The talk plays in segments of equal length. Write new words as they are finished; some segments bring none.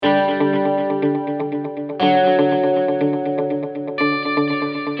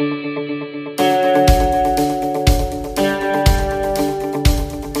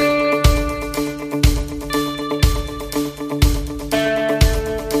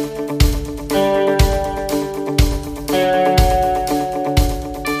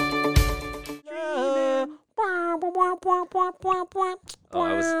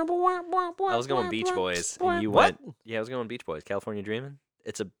Beach Boys, and you What? went, yeah, I was going Beach Boys, California Dreamin'.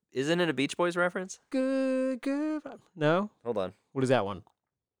 Isn't it a Beach Boys reference? Good. No. Hold on. What is that one?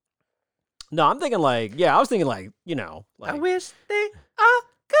 No, I'm thinking like, yeah, I was thinking like, you know, I like wish they all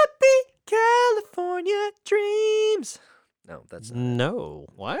could be California dreams. No, that's not it. no.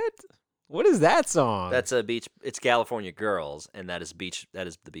 What? What is that song? That's a beach. It's California Girls, and that is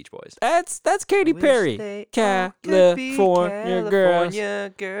the Beach Boys. That's Katy Perry. California girls.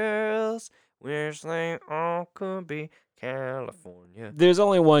 California girls. Wish they all could be California. There's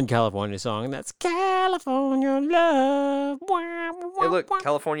only one California song, and that's California Love. Hey, look,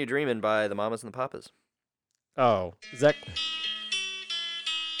 California Dreamin' by the Mamas and the Papas. Oh, is that?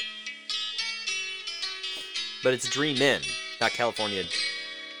 But it's Dreamin', not California.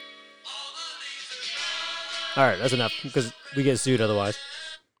 All right, that's enough because we get sued otherwise.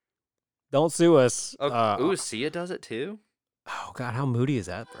 Don't sue us. Oh, ooh, Sia does it too? Oh God, how moody is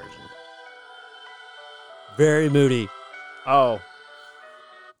that version? Very moody. Oh,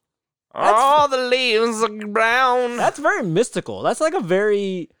 All the leaves are brown. that's very mystical. That's like a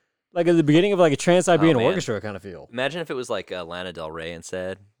very, like at the beginning of like a Trans-Siberian man. Orchestra kind of feel. Imagine if it was like Lana Del Rey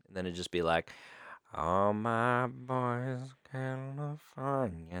instead, and then it'd just be like, all my boys,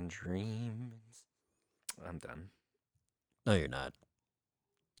 California dreams. I'm done. No, you're not.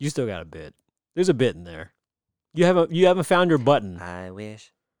 You still got a bit. There's a bit in there. You haven't found your button. I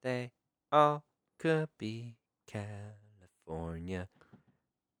wish they all could be California.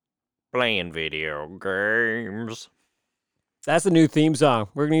 Playing video games. That's the new theme song.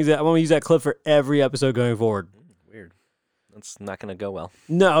 We're gonna use that. I'm gonna use that clip for every episode going forward. Weird. That's not going to go well.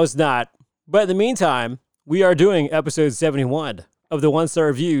 No, it's not. But in the meantime, we are doing episode 71 of the 1-star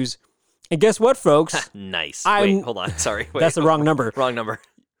reviews. And guess what, folks? Nice. I'm- Wait, hold on. Sorry. Wait, That's the wrong number. Wrong number.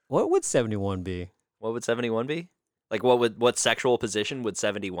 What would 71 be? What would 71 be? Like what sexual position would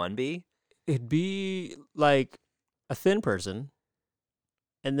 71 be? It'd be like a thin person,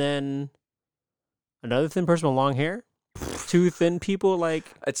 and then another thin person with long hair. Two thin people, like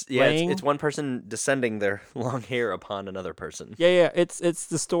laying. It's one person descending their long hair upon another person. Yeah. It's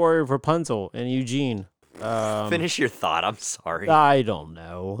the story of Rapunzel and Eugene. Finish your thought. I'm sorry. I don't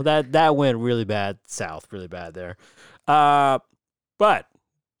know. That went really bad south, really bad there. But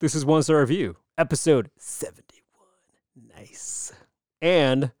this is 1-star review, episode 71. Nice.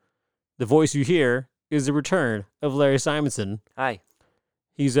 And the voice you hear is the return of Larry Simonson. Hi.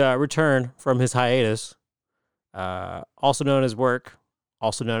 He's returned from his hiatus, also known as work,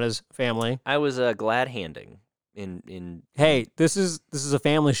 also known as family. I was glad handing in. Hey, this is a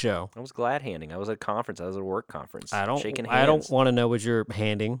family show. I was glad handing. I was at a conference. I was at a work conference. I shaking don't hands. want to know what you're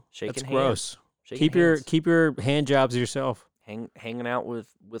handing. Shaking That's hands. gross. Shaking Keep your hand jobs yourself. hanging out with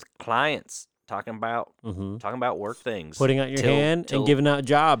clients, talking about work things, Putting out your hand and giving out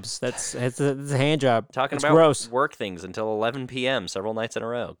jobs. That's a hand job. talking That's about gross. work things until 11 p.m. several nights in a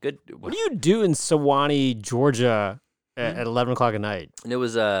row. Good. What do you do in Sewanee, Georgia, at 11 o'clock at night? And it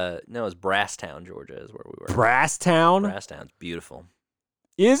was it was Brasstown, Georgia, is where we were. Brasstown? Brasstown's beautiful,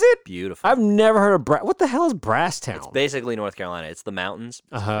 Is it? beautiful. I've never heard of What the hell is Brasstown? It's basically North Carolina. It's the mountains.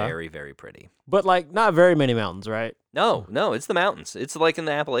 It's very, very pretty. But like not very many mountains, right? No, it's the mountains. It's like in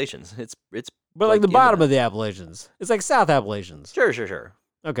the Appalachians. It's But like the in bottom of the Appalachians. It's like South Appalachians. Sure.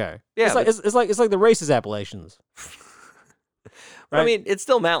 Okay. Yeah, It's like the racist Appalachians. But, I Right. mean, it's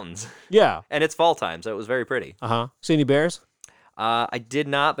still mountains, Yeah. and it's fall time, so it was very pretty. See any bears? I did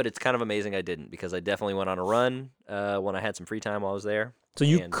not, but it's kind of amazing I didn't because I definitely went on a run when I had some free time while I was there. So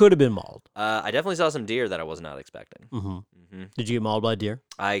you And, could have been mauled. I definitely saw some deer that I was not expecting. Mm-hmm. Did you get mauled by a deer?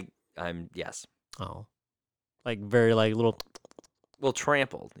 I'm yes. Oh. Like very like little. Well,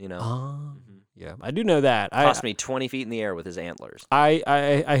 trampled, you know. Yeah, I do know that. Tossed me 20 feet in the air with his antlers.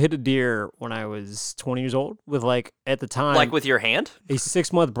 I hit a deer when I was 20 years old with like at the time Like with your hand? a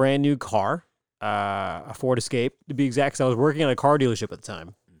 6-month brand new car, a Ford Escape to be exact. 'Cause I was working at a car dealership at the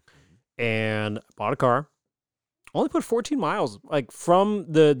time, and bought a car. Only put 14 miles like from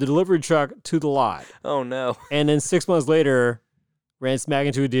the delivery truck to the lot, Oh no. and then 6 months later, ran smack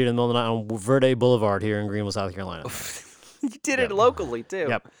into a deer in the middle of the night on Verde Boulevard here in Greenville, South Carolina. You did it locally too.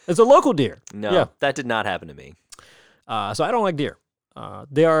 Yep, it's a local deer. No, Yeah. that did not happen to me. So I don't like deer.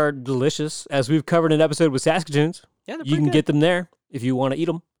 They are delicious, as we've covered in an episode with Saskatoons. Yeah, they're You can pretty get them there if you want to eat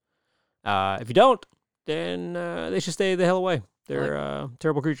them. If you don't, then they should stay the hell away. They're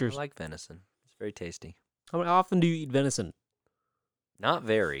terrible good. creatures. I like venison. It's very tasty. How often do you eat venison? Not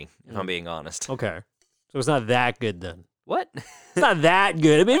very, if I'm being honest. Okay. So it's not that good then. What? It's not that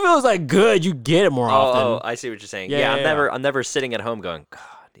good. I mean, if it was like good, you get it more often. Oh, I see what you're saying. Yeah, Yeah, yeah, I'm never sitting at home going, God,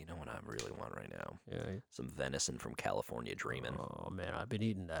 you know what I really want right now? Yeah. Some venison from California dreaming. Oh man, I've been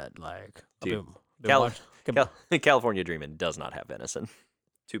eating that like Dude, California Dreamin' does not have venison,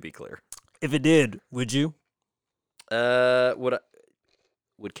 to be clear. If it did, would you? Would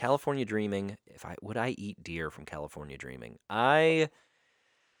California Dreaming? Would I eat deer from California Dreaming? I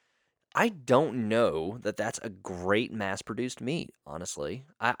don't know that that's a great mass-produced meat. Honestly,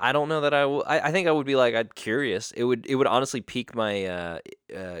 I don't know that I think I would be like, I'm curious. It would honestly pique my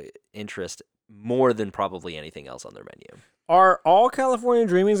interest more than probably anything else on their menu. Are all California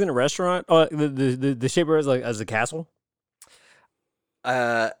Dreamings in a restaurant? The shape of it as a castle.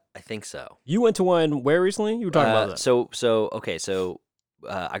 I think so. You went to one where recently? You were talking about that. So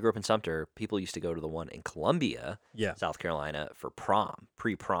I grew up in Sumter. People used to go to the one in Columbia, South Carolina, for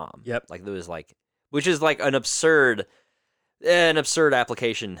pre-prom. Yep. Like there was which is like an absurd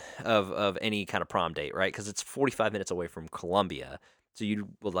application of any kind of prom date, right? Because it's 45 minutes away from Columbia, so you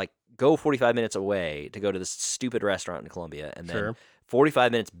would go 45 minutes away to go to this stupid restaurant in Columbia, and then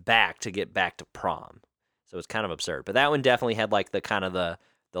 45 minutes back to get back to prom. So it's kind of absurd. But that one definitely had the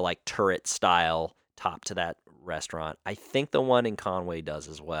turret style top to that restaurant. I think the one in Conway does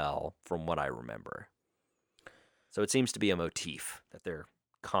as well, from what I remember. So it seems to be a motif that they're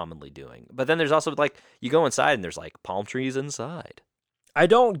commonly doing. But then there's also you go inside and there's palm trees inside. I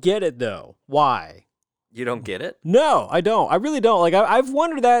don't get it though. Why? You don't get it? No, I don't. I really don't. I've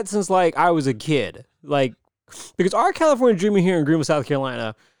wondered that since I was a kid. Because our California Dreaming here in Greenville, South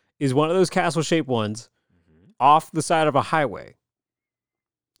Carolina, is one of those castle-shaped ones off the side of a highway.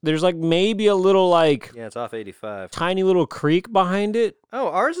 There's maybe a little it's off 85. Tiny little creek behind it. Oh,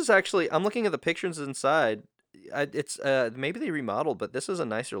 ours is actually, I'm looking at the pictures inside. It's maybe they remodeled, but this is a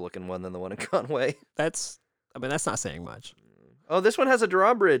nicer looking one than the one in Conway. That's not saying much. Oh, this one has a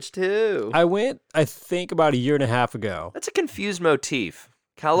drawbridge too. I went, I think, about a year and a half ago. That's a confused motif.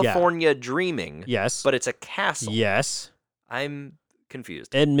 California Dreaming. Yes. But it's a castle. Yes. I'm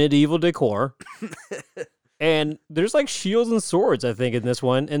confused. And medieval decor. And there's shields and swords, I think, in this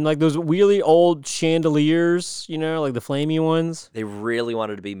one. And those really old chandeliers, the flamey ones. They really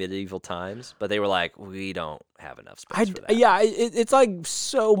wanted to be medieval times, but they were like, we don't have enough space for that. Yeah, it's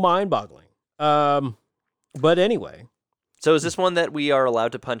so mind-boggling. But anyway. So is this one that we are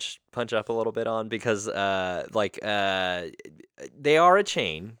allowed to punch up a little bit on? Because they are a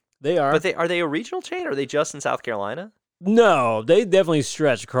chain. They are. But are they a regional chain, or are they just in South Carolina? No, they definitely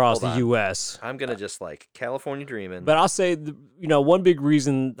stretch across the U.S. I'm going to just California Dreaming. But I'll say, one big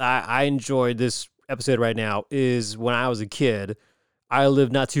reason I enjoyed this episode right now is when I was a kid, I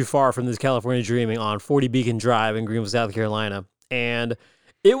lived not too far from this California Dreaming on 40 Beacon Drive in Greenville, South Carolina. And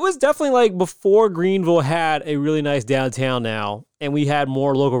it was definitely before Greenville had a really nice downtown now, and we had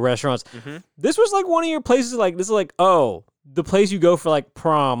more local restaurants. Mm-hmm. This was one of your places, this is the place you go for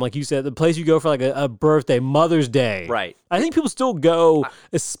prom, like you said, the place you go for a birthday, Mother's Day. Right. I think people still go,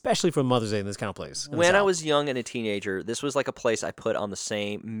 especially for Mother's Day, in this kind of place. When I was young and a teenager, this was a place I put on the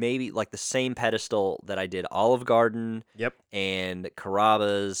same pedestal that I did Olive Garden. Yep. And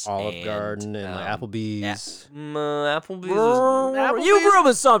Carrabba's. Olive Garden and Applebee's. Applebee's. You grew up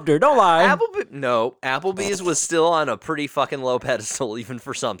in Sumter, don't lie. Applebee's was still on a pretty fucking low pedestal even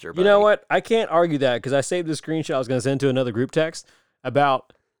for Sumter. Buddy. You know what? I can't argue that because I saved this screenshot I was going to send to another group text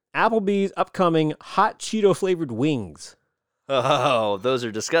about Applebee's upcoming hot Cheeto flavored wings. Oh, those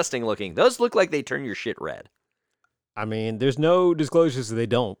are disgusting looking. Those look like they turn your shit red. I mean, there's no disclosures that they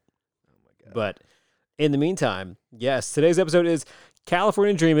don't. Oh my God. But in the meantime, yes, today's episode is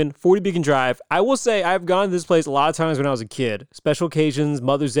California Dreamin', 40 Beacon Drive. I will say I've gone to this place a lot of times when I was a kid. Special occasions,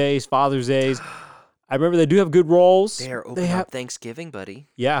 Mother's Days, Father's Days. I remember they do have good rolls. They are open on Thanksgiving, buddy.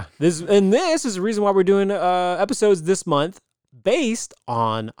 Yeah. This is the reason why we're doing episodes this month based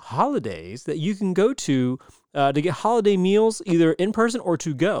on holidays that you can go to get holiday meals either in person or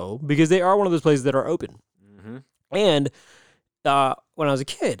to go, because they are one of those places that are open. Mm-hmm. And when I was a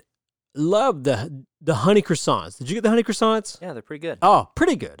kid, loved the honey croissants. Did you get the honey croissants? Yeah, they're pretty good. Oh,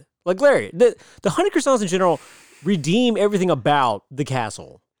 pretty good. Larry, the honey croissants in general redeem everything about the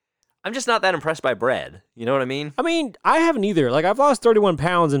castle. I'm just not that impressed by bread. You know what I mean? I mean, I haven't either. I've lost 31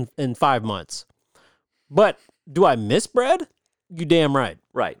 pounds in 5 months. But do I miss bread? You damn right.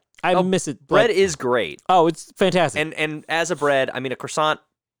 Right. I miss it. Bread is great. Oh, it's fantastic. And as a bread, I mean, a croissant,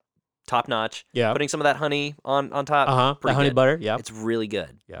 top notch. Yeah. Putting some of that honey on top. The honey butter. Yeah. It's really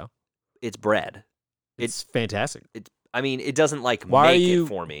good. Yeah. It's bread. It's fantastic. It doesn't make it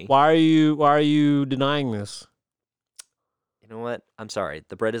for me. Why are you denying this? You know what? I'm sorry.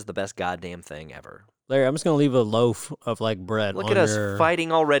 The bread is the best goddamn thing ever. Larry, I'm just going to leave a loaf of bread. Look at us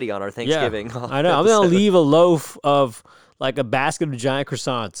fighting already on our Thanksgiving. Yeah, I know. I'm going to leave a loaf of a basket of giant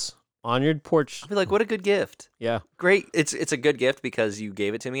croissants on your porch. I'll be like, what a good gift. Yeah. Great. It's a good gift because you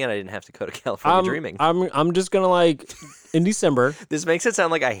gave it to me and I didn't have to go to California Dreaming. I'm just going to like, in December. This makes it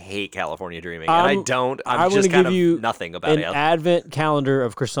sound like I hate California Dreaming. And I don't. I'm just gonna kind give of nothing about an it. advent calendar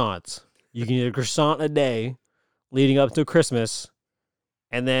of croissants. You can eat a croissant a day leading up to Christmas.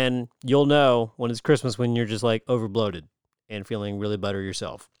 And then you'll know when it's Christmas when you're just like overbloated and feeling really better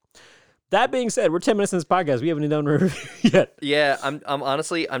yourself. That being said, we're 10 minutes in this podcast. We haven't even done a review yet. Yeah, I'm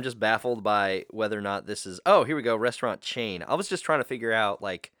honestly, I'm just baffled by whether or not this is. Oh, here we go. Restaurant chain. I was just trying to figure out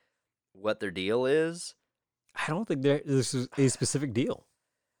like what their deal is. I don't think this is a specific deal.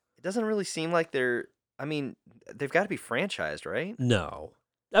 It doesn't really seem like they're. I mean, they've got to be franchised, right? No.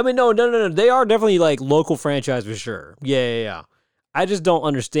 I mean, no. They are definitely like local franchise for sure. Yeah. I just don't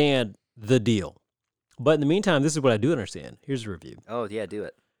understand the deal. But in the meantime, this is what I do understand. Here's a review. Oh, yeah, do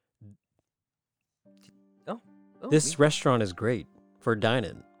it. This restaurant is great for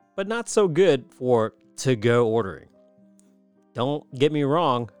dine-in, but not so good for to-go ordering. Don't get me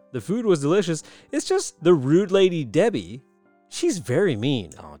wrong, the food was delicious. It's just the rude lady Debbie, she's very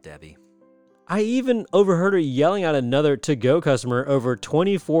mean. Oh, Debbie. I even overheard her yelling at another to-go customer over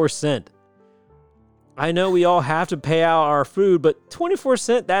 24 cents. I know we all have to pay out our food, but 24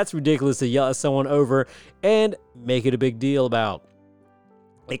 cents, that's ridiculous to yell at someone over and make it a big deal about.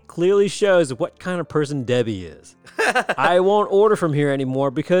 It clearly shows what kind of person Debbie is. I won't order from here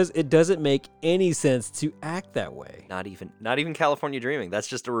anymore because it doesn't make any sense to act that way. Not even California Dreaming. That's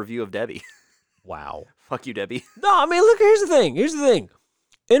just a review of Debbie. Wow. Fuck you, Debbie. No, I mean, look, here's the thing.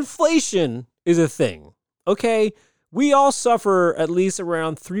 Inflation is a thing, okay? We all suffer at least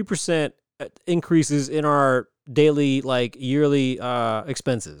around 3% increases in our daily, like, yearly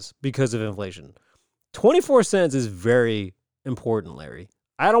expenses because of inflation. 24 cents is very important, Larry.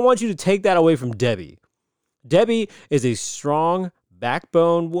 I don't want you to take that away from Debbie. Debbie is a strong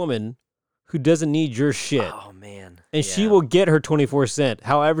backbone woman who doesn't need your shit. Oh, man. And she will get her 24 cents,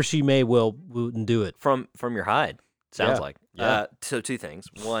 however she may will do it. From your hide, sounds like. Yeah. So two things.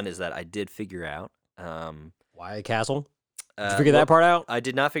 One is that I did figure out. Wyatt Castle? Did you figure that part out? I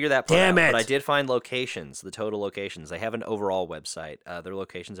did not figure that part out. Damn it. But I did find locations, the total locations. They have an overall website. Their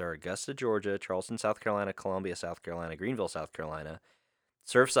locations are Augusta, Georgia, Charleston, South Carolina, Columbia, South Carolina, Greenville, South Carolina,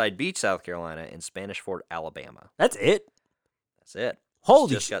 Surfside Beach, South Carolina, and Spanish Fort, Alabama. That's it? That's it.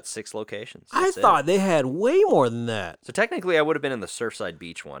 Holy Just got 6 locations. I That's thought it. they had way more than that. So technically, I would have been in the Surfside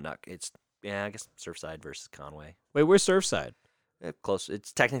Beach one. I guess Surfside versus Conway. Wait, where's Surfside? Close.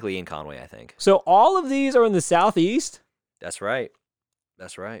 It's technically in Conway, I think. So all of these are in the southeast? That's right.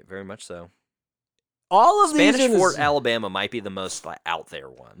 Very much so. All of Spanish these Fort, Alabama might be the most out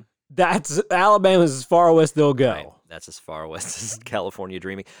there one. That's Alabama's as far west they'll go. Right. That's as far west as California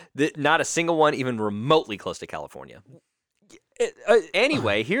Dreaming. Not a single one even remotely close to California.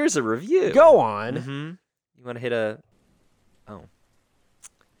 Anyway, here's a review. Go on. Mm-hmm. You want to hit a... Oh.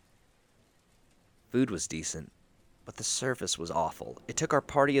 Food was decent, but the service was awful. It took our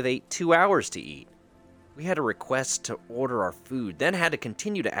party of 8 2 hours to eat. We had a request to order our food, then had to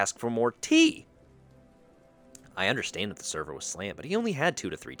continue to ask for more tea. I understand that the server was slammed, but he only had 2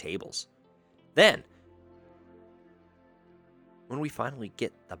 to 3 tables. Then, when we finally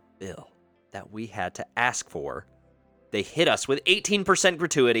get the bill that we had to ask for, they hit us with 18%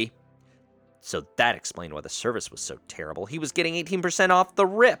 gratuity. So that explained why the service was so terrible. He was getting 18% off the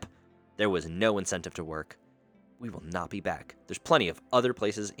rip. There was no incentive to work. We will not be back. There's plenty of other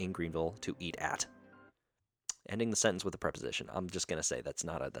places in Greenville to eat at. Ending the sentence with a preposition. I'm just gonna say that's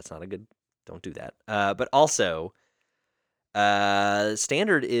not a good. Don't do that. But also,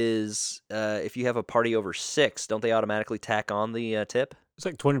 standard is if you have a party over 6, don't they automatically tack on the tip? It's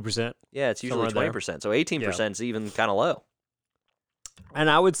like 20%. Yeah, it's usually 20%. So 18% is even kind of low. And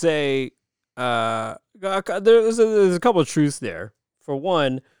I would say there's a couple of truths there. For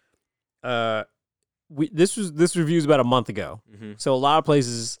one, this review is about a month ago, so a lot of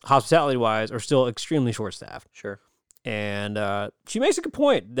places, hospitality wise, are still extremely short staffed. Sure. And she makes a good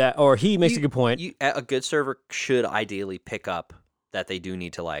point he makes a good point. A good server should ideally pick up that they do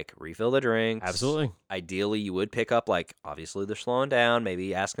need to like refill the drinks. Absolutely. Ideally, you would pick up like obviously they're slowing down.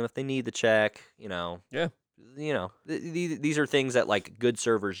 Maybe ask them if they need the check. Yeah. These are things that like good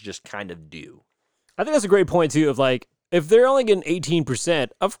servers just kind of do. I think that's a great point too. Of like, if they're only getting 18%,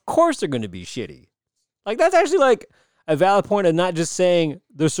 of course they're going to be shitty. Like that's actually like a valid point of not just saying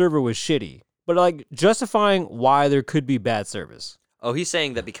the server was shitty, but like justifying why there could be bad service. Oh, he's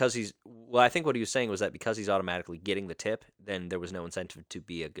saying that because I think what he was saying was that because he's automatically getting the tip, then there was no incentive to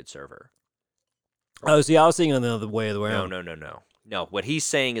be a good server. Oh, see, I was thinking on the other way around. No, what he's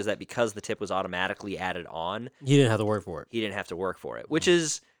saying is that because the tip was automatically added on, he didn't have to work for it. He didn't have to work for it, which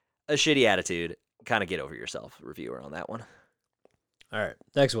is a shitty attitude. Kind of get over yourself, reviewer, on that one. All right,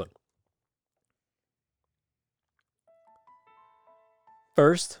 next one.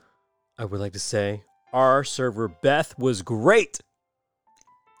 First, I would like to say our server Beth was great.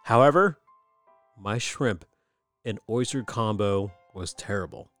 However, my shrimp and oyster combo was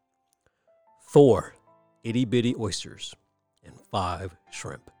terrible. 4 itty-bitty oysters and 5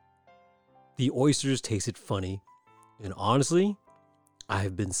 shrimp. The oysters tasted funny, and honestly, I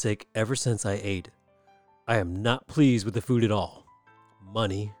have been sick ever since I ate. I am not pleased with the food at all.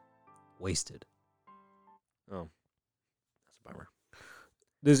 Money wasted. Oh, that's a bummer.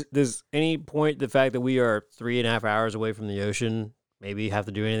 Does any point the fact that we are 3.5 hours away from the ocean maybe have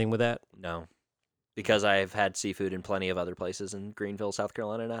to do anything with that? No, because I've had seafood in plenty of other places in Greenville, South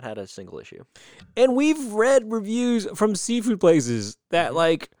Carolina, and not had a single issue. And we've read reviews from seafood places that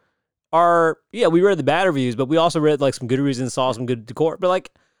like are, we read the bad reviews, but we also read like some good reviews and saw some good decor. But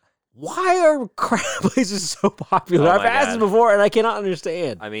like, why are crab places so popular? I've asked this before and I cannot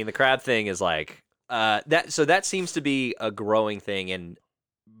understand. I mean, the crab thing is like that. So that seems to be a growing thing in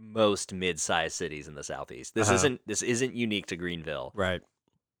most mid-sized cities in the Southeast. This isn't unique to Greenville, right?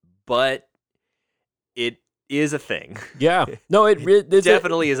 But it is a thing. Yeah, no, it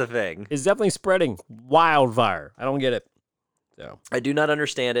definitely is a thing. It's definitely spreading wildfire. I don't get it. So I do not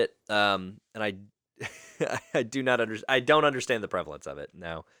understand it, and I I don't understand the prevalence of it.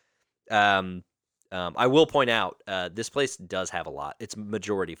 No. I will point out, this place does have a lot. It's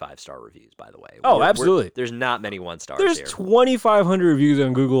majority 5-star reviews, by the way. Absolutely. There's not many 1-stars here. There's 2,500 reviews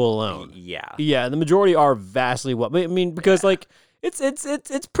on Google alone. Yeah. The majority are vastly what. I mean, because like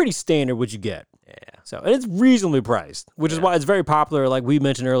it's pretty standard what you get. Yeah. So, and it's reasonably priced, which is why it's very popular. Like we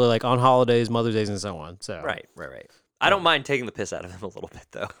mentioned earlier, like on holidays, Mother's Days, and so on. So right. I don't mind taking the piss out of them a little bit,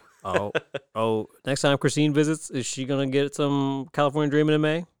 though. Oh. Next time Christine visits, is she gonna get some California Dreaming in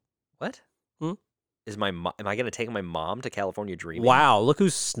May? What? Am I going to take my mom to California Dreaming? Wow, look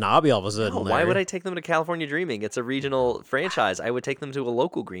who's snobby all of a sudden. No, why would I take them to California Dreaming? It's a regional franchise. I would take them to a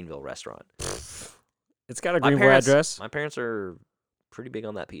local Greenville restaurant. It's got a Greenville address. My parents are pretty big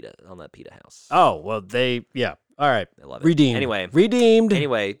on that pita house. Oh, well, all right. I love it. Redeemed.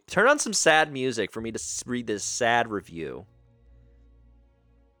 Anyway, turn on some sad music for me to read this sad review.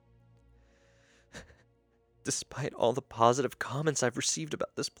 Despite all the positive comments I've received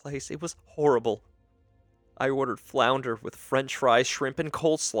about this place, it was horrible. I ordered flounder with french fries, shrimp, and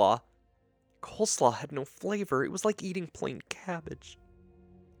coleslaw. Coleslaw had no flavor. It was like eating plain cabbage.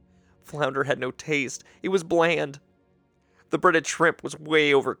 Flounder had no taste. It was bland. The breaded shrimp was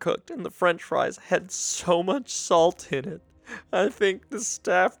way overcooked, and the french fries had so much salt in it. I think the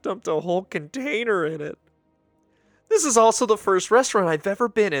staff dumped a whole container in it. This is also the first restaurant I've ever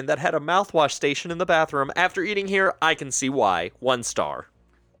been in that had a mouthwash station in the bathroom. After eating here, I can see why. 1 star.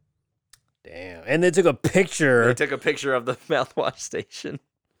 Damn. And they took a picture. They took a picture of the mouthwash station.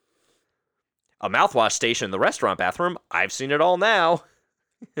 A mouthwash station in the restaurant bathroom? I've seen it all now.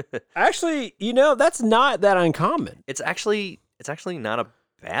 Actually, that's not that uncommon. It's actually not a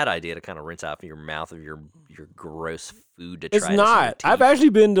bad idea to kind of rinse out your mouth of your gross food to try. It's not. I've actually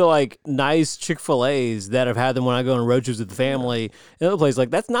been to like nice Chick-fil-A's that have had them when I go on road trips with the family and other places.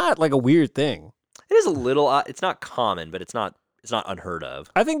 Like that's not like a weird thing. It is a little. It's not common, but it's not unheard of.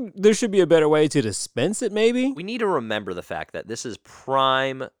 I think there should be a better way to dispense it. Maybe we need to remember the fact that this is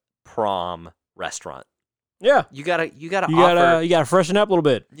prime prom restaurant. Yeah, you gotta freshen up a little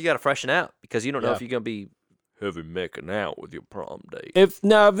bit. You gotta freshen out because you don't know if you're gonna be heavy making out with your prom date. If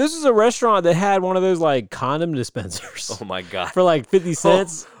this is a restaurant that had one of those like condom dispensers. Oh my god! For like 50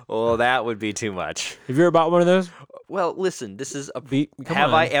 cents. Oh, that would be too much. Have you ever bought one of those? Well, listen, this is a.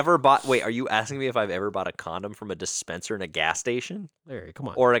 I ever bought? Wait, are you asking me if I've ever bought a condom from a dispenser in a gas station? Larry, come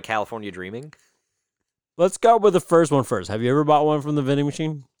on. Or a California Dreaming? Let's go with the first one first. Have you ever bought one from the vending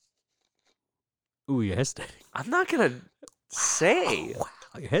machine? Ooh, you're hesitating. I'm not gonna say. Oh,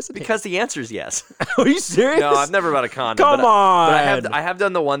 wow, you're hesitating. Because the answer is yes. Are you serious? No, I've never bought a condom. Come on. But I have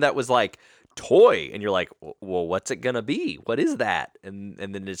done the one that was like toy, and you're like, well, what's it gonna be? What is that? And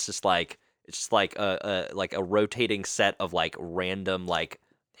then it's just like a rotating set of like random like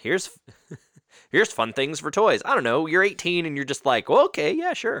here's fun things for toys. I don't know. You're 18 and you're just like, well, okay,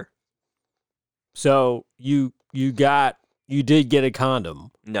 yeah, sure. So you did get a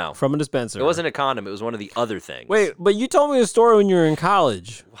condom. No. From a dispenser. It wasn't a condom. It was one of the other things. Wait, but you told me a story when you were in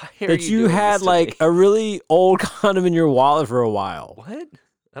college. That you had like a really old condom in your wallet for a while. What?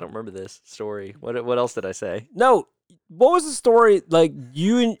 I don't remember this story. What else did I say? No. What was the story? Like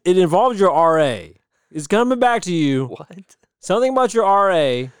it involved your RA. It's coming back to you. What? Something about your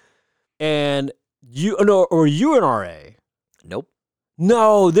RA and you an RA. Nope.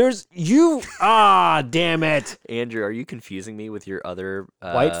 No, there's you. Ah, damn it. Andrew, are you confusing me with your other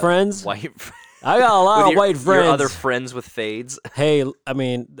White friends? White. I got a lot of white friends. Your other friends with fades. Hey, I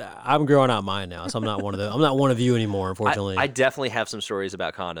mean, I'm growing out mine now, so I'm not one of them. I'm not one of you anymore, unfortunately. I definitely have some stories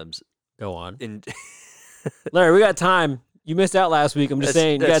about condoms. Go on. And Larry, we got time. You missed out last week. I'm just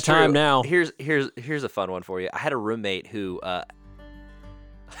saying, you got time true. now. Here's a fun one for you. I had a roommate who I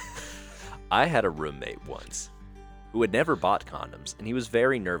had a roommate once who had never bought condoms, and he was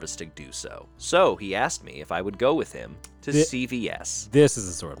very nervous to do so. So he asked me if I would go with him to CVS. This is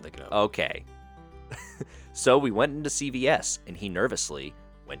the story I'm thinking of. Okay. So we went into CVS, and he nervously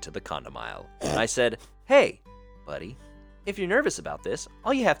went to the condom aisle. And I said, "Hey, buddy, if you're nervous about this,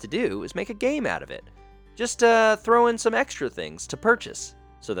 all you have to do is make a game out of it. Just throw in some extra things to purchase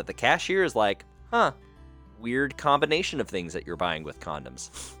so that the cashier is like, huh, weird combination of things that you're buying with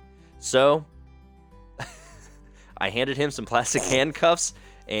condoms." So I handed him some plastic handcuffs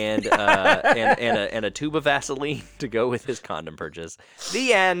and a tube of Vaseline to go with his condom purchase.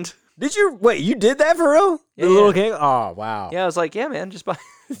 The end. Did you wait? You did that for real? Yeah, the little king? Oh wow! Yeah, I was like, yeah, man, just buy.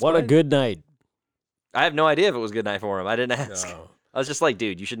 What a good night. I have no idea if it was a good night for him. I didn't ask. No. I was just like,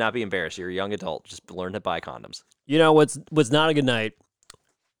 dude, you should not be embarrassed. You're a young adult. Just learn to buy condoms. You know what's not a good night?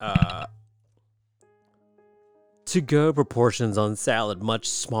 To-go proportions on salad much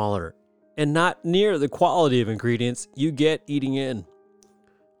smaller and not near the quality of ingredients you get eating in.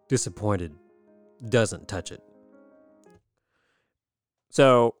 Disappointed. Doesn't touch it.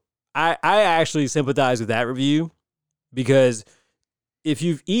 So I actually sympathize with that review because if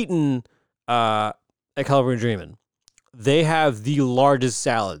you've eaten at California Dreamin', they have the largest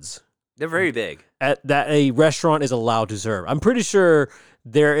salads. They're very big. That a restaurant is allowed to serve. I'm pretty sure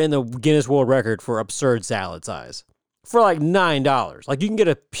they're in the Guinness World Record for absurd salad size. For like $9. Like you can get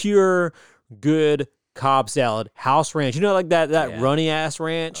a pure, good Cobb salad, house ranch. You know, like that runny ass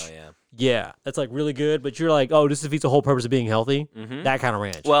ranch? Oh, yeah. Yeah, that's like really good, but you're like, oh, this defeats the whole purpose of being healthy. Mm-hmm. That kind of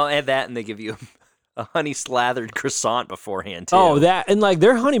ranch. Well, add that, and they give you a honey slathered croissant beforehand too. Oh, that and like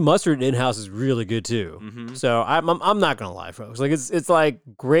their honey mustard in house is really good too. Mm-hmm. So I'm not gonna lie, folks. Like it's like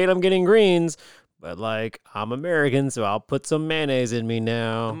great. I'm getting greens, but like I'm American, so I'll put some mayonnaise in me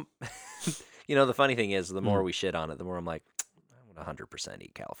now. You know, the funny thing is, the more we shit on it, the more I'm like, I would 100%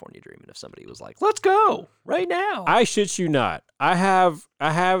 eat California Dreamin' if somebody was like, let's go right now. I shit you not. I have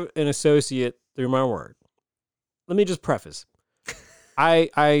an associate through my work. Let me just preface.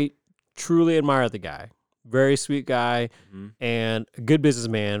 I truly admire the guy. Very sweet guy and a good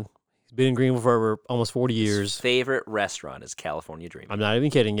businessman. He's been in Greenville for over almost 40 years. His favorite restaurant is California Dreamin'. I'm not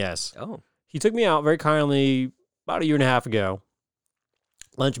even kidding, yes. Oh. He took me out very kindly about a year and a half ago.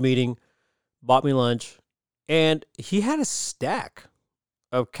 Lunch meeting, bought me lunch, and he had a stack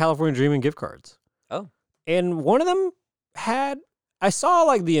of California Dreamin' gift cards. Oh. And one of them had, I saw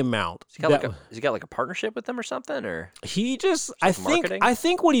like the amount. Has he got like a partnership with them or something? Or he just, marketing? I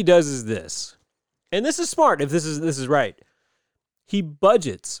think what he does is this, and this is smart if this is right. He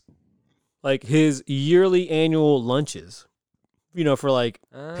budgets like his yearly annual lunches, you know, for like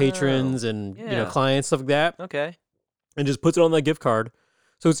patrons and you know clients, stuff like that. Okay. And just puts it on that gift card.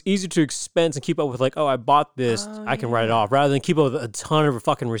 So it's easy to expense and keep up with like, oh, I bought this, I can write it off, rather than keep up with a ton of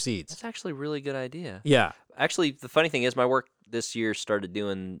fucking receipts. That's actually a really good idea. Yeah. Actually, the funny thing is my work this year started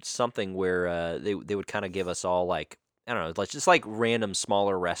doing something where they would kind of give us all like, I don't know, like just like random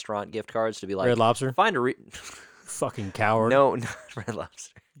smaller restaurant gift cards to be like, Red Lobster? Find a fucking coward. No, not Red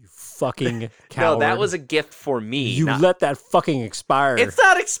Lobster. You fucking coward. No, that was a gift for me. You let that fucking expire. It's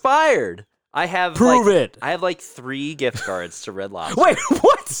not expired. I have Prove it. I have like 3 gift cards to Red Lobster. Wait,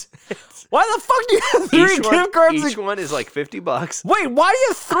 what? Why the fuck do you have 3 gift cards? Each one is like $50. Wait, why do you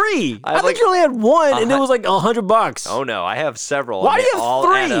have 3? I like, think you only had one, and it was like $100. Oh no, I have several. Why do you have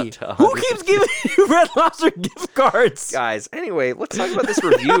 3? Who keeps giving you Red Lobster gift cards? Guys, anyway, let's talk about this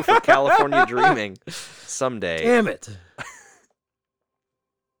review for California Dreaming someday. Damn it.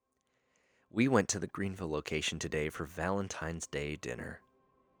 We went to the Greenville location today for Valentine's Day dinner.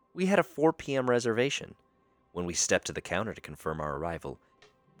 We had a 4 p.m. reservation. When we stepped to the counter to confirm our arrival,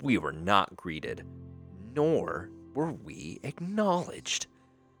 we were not greeted, nor were we acknowledged.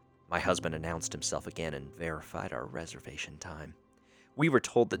 My husband announced himself again and verified our reservation time. We were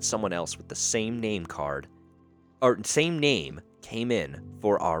told that someone else with the same name came in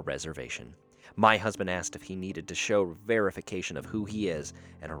for our reservation. My husband asked if he needed to show verification of who he is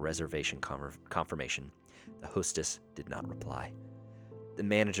and a reservation confirmation. The hostess did not reply. The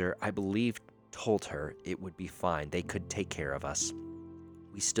manager, I believe, told her it would be fine. They could take care of us.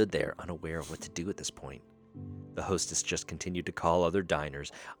 We stood there unaware of what to do at this point. The hostess just continued to call other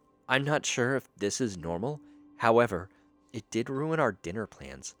diners. I'm not sure if this is normal. However, It did ruin our dinner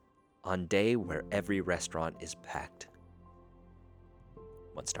plans on day where every restaurant is packed.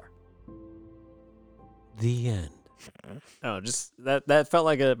 1 star. The end. Oh, just that felt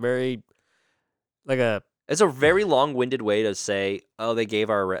like a very It's a very long-winded way to say, oh, they gave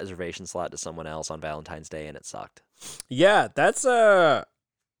our reservation slot to someone else on Valentine's Day and it sucked. Yeah, that's not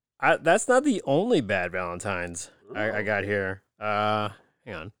the only bad Valentine's I got here. Hang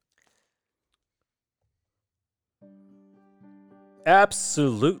on.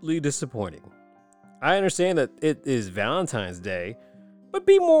 Absolutely disappointing. I understand that it is Valentine's Day, but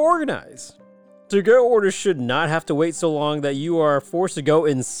be more organized. To-go orders should not have to wait so long that you are forced to go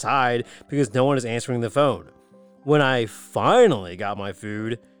inside because no one is answering the phone. When I finally got my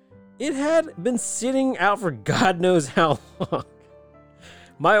food, it had been sitting out for God knows how long.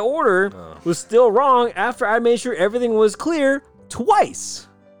 My order was still wrong after I made sure everything was clear twice.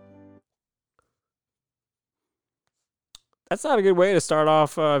 That's not a good way to start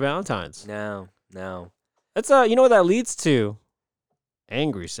off Valentine's. No. That's you know what that leads to?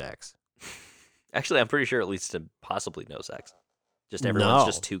 Angry sex. Actually, I'm pretty sure it leads to possibly no sex. Just everyone's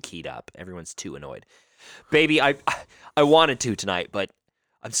just too keyed up. Everyone's too annoyed. Baby, I wanted to tonight, but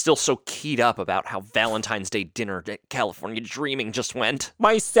I'm still so keyed up about how Valentine's Day dinner at California Dreaming just went.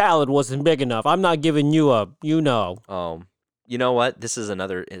 My salad wasn't big enough. I'm not giving you up, you know. You know what? This is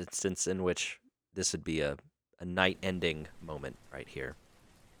another instance in which this would be a night-ending moment right here.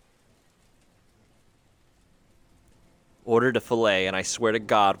 Ordered a filet, and I swear to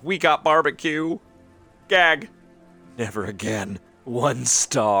God, we got barbecue. Gag. Never again. 1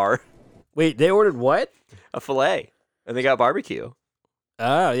 star. Wait, they ordered what? A filet, and they got barbecue.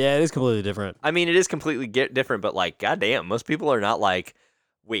 Oh, yeah, it is completely different. I mean, it is completely different, but like, goddamn, most people are not like,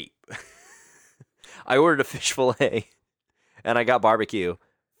 wait. I ordered a fish filet, and I got barbecue.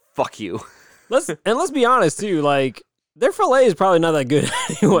 Fuck you. Let's be honest too. Like, their filet is probably not that good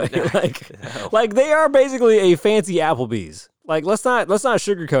anyway. Like they are basically a fancy Applebee's. Like, let's not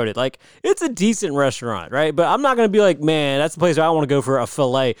sugarcoat it. Like, it's a decent restaurant, right? But I'm not gonna be like, man, that's the place where I want to go for a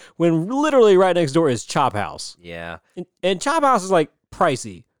filet. When literally right next door is Chop House. Yeah. And Chop House is like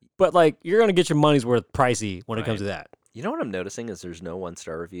pricey, but like you're gonna get your money's worth pricey when it comes to that. You know what I'm noticing is there's no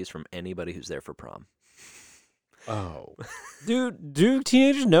 1-star reviews from anybody who's there for prom. Oh, do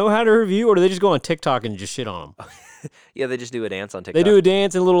teenagers know how to review, or do they just go on TikTok and just shit on them? Yeah, they just do a dance on TikTok. They do a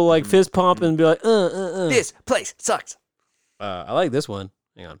dance and a little like fist pump and be like, This place sucks. I like this one.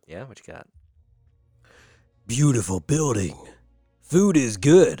 Hang on. Yeah, what you got? Beautiful building. Food is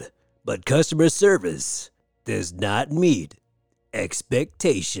good, but customer service does not meet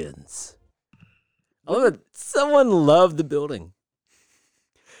expectations. I love that someone loved the building.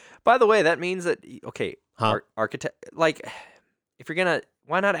 By the way, that means that, okay, architect, like, if you're gonna,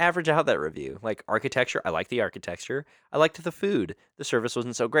 why not average out that review? Like, architecture, I like the architecture. I liked the food. The service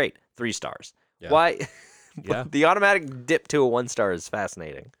wasn't so great. 3 stars. Yeah. Why? Yeah. The automatic dip to a 1 star is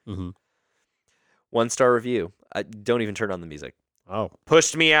fascinating. Mm-hmm. 1-star review. Don't even turn on the music. Oh.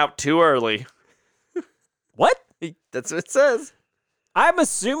 Pushed me out too early. What? That's what it says. I'm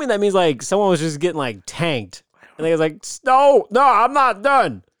assuming that means like someone was just getting like tanked. And they was like, no, I'm not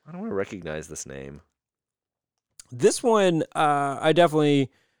done. I don't want to recognize this name. This one, I definitely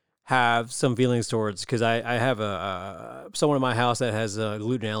have some feelings towards because I have someone in my house that has a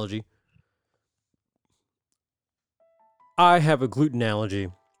gluten allergy. I have a gluten allergy.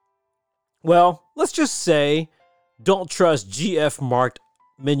 Well, let's just say, don't trust GF marked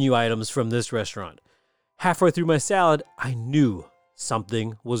menu items from this restaurant. Halfway through my salad, I knew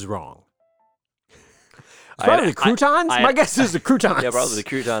something was wrong. It's probably the croutons? My guess is the croutons. Yeah, probably the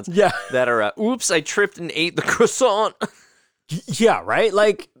croutons. Yeah. That are, oops, I tripped and ate the croissant. Yeah, right?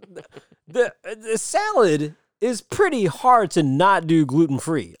 Like, the salad is pretty hard to not do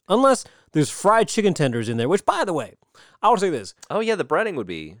gluten-free, unless there's fried chicken tenders in there, which, by the way, I want to say this. Oh, yeah, the breading would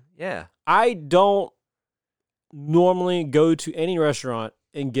be, yeah. I don't normally go to any restaurant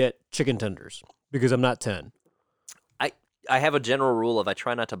and get chicken tenders because I'm not 10. I have a general rule of I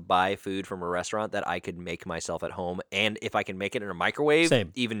try not to buy food from a restaurant that I could make myself at home, and if I can make it in a microwave,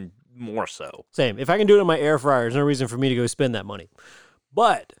 Same. Even more so. Same. If I can do it in my air fryer, there's no reason for me to go spend that money.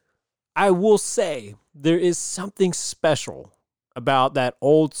 But I will say there is something special about that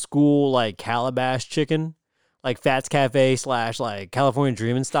old school like Calabash chicken, like Fats Cafe / like California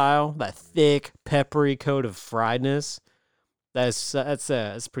Dreamin' style, that thick, peppery coat of friedness.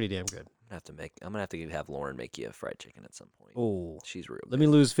 That's pretty damn good. I'm gonna have to have Lauren make you a fried chicken at some point. Oh, she's real. Let me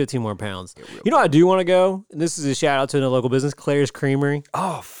lose 15 more pounds. You know, I do want to go. And this is a shout out to the local business, Claire's Creamery.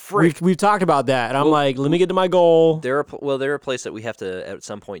 Oh, frick! We've talked about that, and I'm like, let me get to my goal. They're a place that we have to at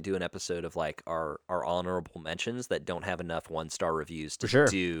some point do an episode of like our honorable mentions that don't have enough 1-star reviews to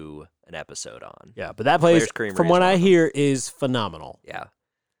do an episode on. Yeah, but that place, from what I hear, is phenomenal.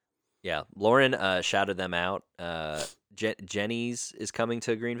 Yeah. Lauren shouted them out. Jenny's is coming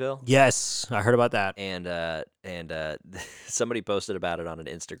to Greenville. Yes, I heard about that. And somebody posted about it on an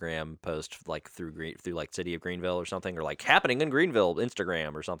Instagram post, like through like City of Greenville or something, or like happening in Greenville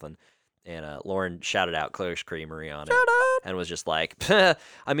Instagram or something. And Lauren shouted out Claire's Creamery on it, and was just like,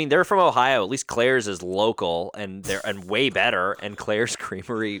 I mean, they're from Ohio. At least Claire's is local, and they're way better. And Claire's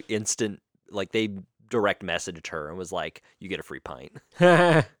Creamery instant, like they direct messaged her and was like, you get a free pint.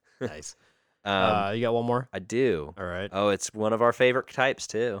 Nice. You got one more? I do. All right. Oh, it's one of our favorite types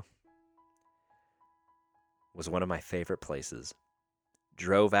too. Was one of my favorite places.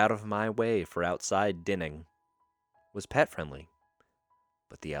 Drove out of my way for outside dining. Was pet friendly,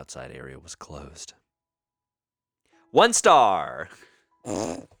 but the outside area was closed. 1 star.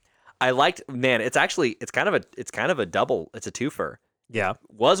 I liked, man, it's kind of a double, it's a twofer. Yeah.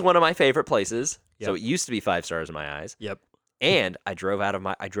 Was one of my favorite places. Yep. So it used to be 5 stars in my eyes. Yep. And I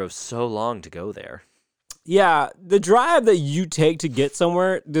drove so long to go there. Yeah, the drive that you take to get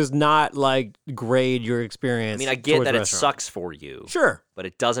somewhere does not like grade your experience. I mean, I get that it sucks for you. Sure. But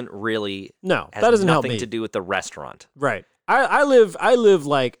it doesn't really that doesn't help me. nothing to do with the restaurant. Right. I live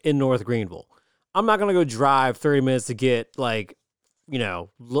like in North Greenville. I'm not gonna go drive 30 minutes to get like,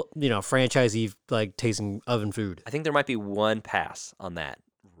 franchisee like tasting oven food. I think there might be one pass on that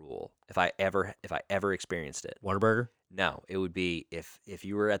rule if I ever experienced it. Whataburger? No, it would be if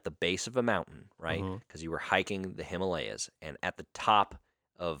you were at the base of a mountain, right? Because you were hiking the Himalayas, and at the top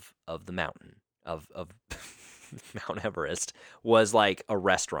of the mountain of Mount Everest was like a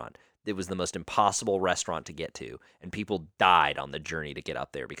restaurant. It was the most impossible restaurant to get to, and people died on the journey to get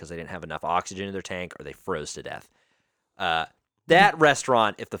up there because they didn't have enough oxygen in their tank or they froze to death. That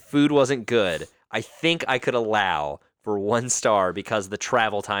restaurant, if the food wasn't good, I think I could allow for 1 star because the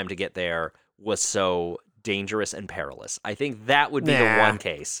travel time to get there was so dangerous and perilous. I think that would be the one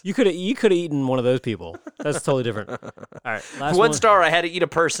case. You could have eaten one of those people. That's totally different. All right, last 1 star. I had to eat a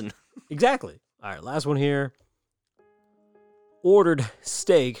person. Exactly. All right, last one here. Ordered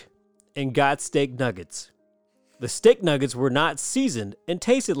steak and got steak nuggets. The steak nuggets were not seasoned and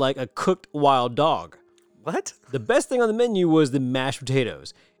tasted like a cooked wild dog. What? The best thing on the menu was the mashed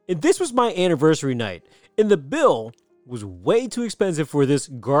potatoes. And this was my anniversary night. And the bill was way too expensive for this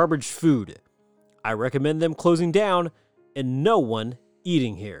garbage food. I recommend them closing down and no one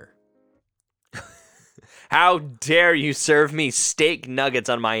eating here. How dare you serve me steak nuggets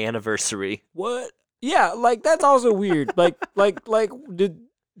on my anniversary? What? Yeah, like that's also weird. like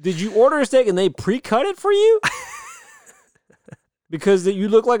did you order a steak and they pre-cut it for you? Because you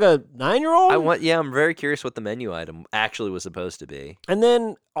look like a 9-year-old? I'm very curious what the menu item actually was supposed to be. And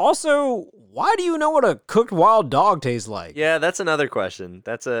then also, why do you know what a cooked wild dog tastes like? Yeah, that's another question.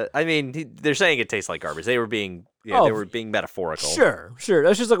 They're saying it tastes like garbage. They were being metaphorical. Sure.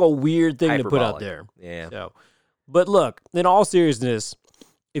 That's just like a weird thing to put out there. Yeah. So, but look, in all seriousness,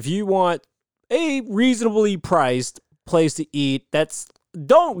 if you want a reasonably priced place to eat,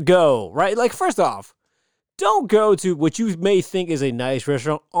 don't go, right? Like, first off, don't go to what you may think is a nice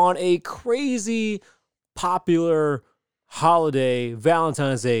restaurant on a crazy popular holiday,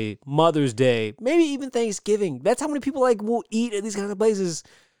 Valentine's Day, Mother's Day, maybe even Thanksgiving. That's how many people will eat at these kinds of places.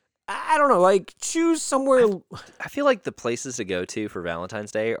 I don't know, choose somewhere. I feel like the places to go to for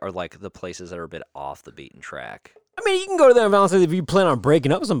Valentine's Day are like the places that are a bit off the beaten track. I mean, you can go to there on Valentine's Day if you plan on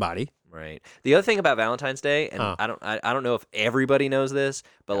breaking up with somebody. Right. The other thing about Valentine's Day, and I don't know if everybody knows this,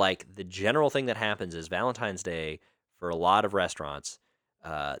 but the general thing that happens is Valentine's Day for a lot of restaurants,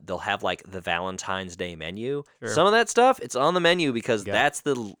 they'll have the Valentine's Day menu. Sure. Some of that stuff, it's on the menu because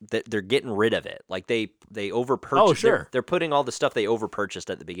they're getting rid of it. Like they overpurchased. Oh, sure. They're putting all the stuff they overpurchased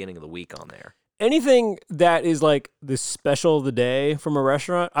at the beginning of the week on there. Anything that is the special of the day from a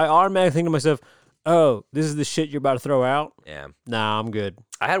restaurant, I automatically think to myself, oh, this is the shit you're about to throw out? Yeah. Nah, I'm good.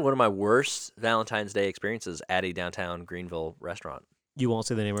 I had one of my worst Valentine's Day experiences at a downtown Greenville restaurant. You won't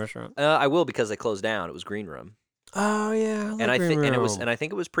say the name of the restaurant? I will because they closed down. It was Green Room. Oh yeah, I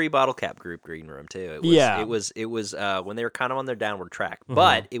think it was pre-Bottle Cap Group Green Room too. It was when they were kind of on their downward track,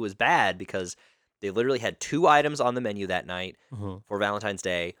 but it was bad because they literally had 2 items on the menu that night for Valentine's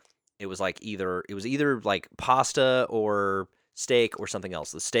Day. It was either pasta or steak or something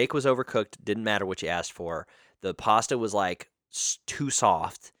else. The steak was overcooked, didn't matter what you asked for. The pasta was too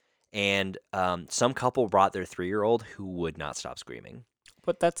soft, and some couple brought their 3-year-old who would not stop screaming.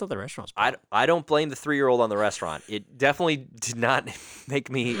 But that's not the restaurant's problem. I don't blame the 3-year-old on the restaurant. It definitely did not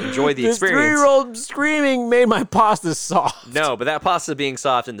make me enjoy the experience. The 3-year-old screaming made my pasta soft. No, but that pasta being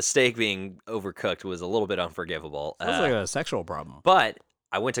soft and the steak being overcooked was a little bit unforgivable. Sounds like a sexual problem. But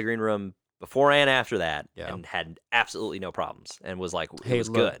I went to Green Room before and after that and had absolutely no problems and was like, it was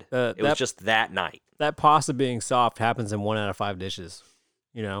good. It was just that night. That pasta being soft happens in 1 out of 5 dishes.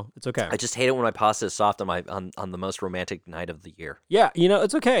 You know, it's okay. I just hate it when my pasta is soft on the most romantic night of the year. Yeah, you know,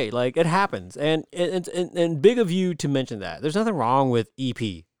 it's okay. Like, it happens. And big of you to mention that. There's nothing wrong with EP.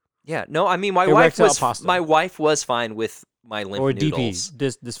 Yeah, no, I mean, my wife was fine with my limp noodles. Or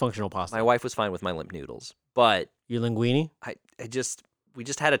DP, dysfunctional pasta. My wife was fine with my limp noodles. But your linguine? We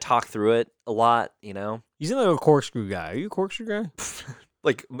just had to talk through it a lot, you know? You seem like a corkscrew guy. Are you a corkscrew guy?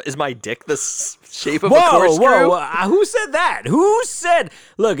 Like, is my dick the shape of a corkscrew? Whoa, who said that? Who said?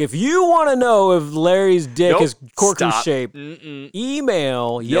 Look, if you want to know if Larry's dick is corkscrew shaped,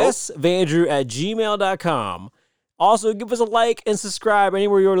 email yesvandrew@gmail.com. Also, give us a like and subscribe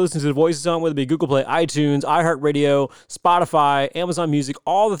anywhere you're listening to the Voices on, whether it be Google Play, iTunes, iHeartRadio, Spotify, Amazon Music,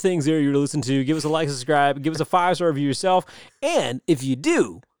 all the things there you're listening to. Give us a like, subscribe, give us a 5-star review yourself. And if you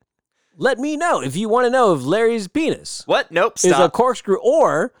do, let me know if you want to know if Larry's penis is a corkscrew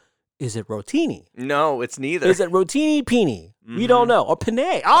or is it rotini? No, it's neither. Is it rotini peenie? We don't know. Or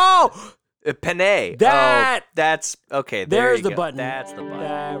penne. Oh! Penne. That's okay. There's the go. button. That's the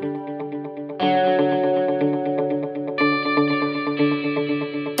button.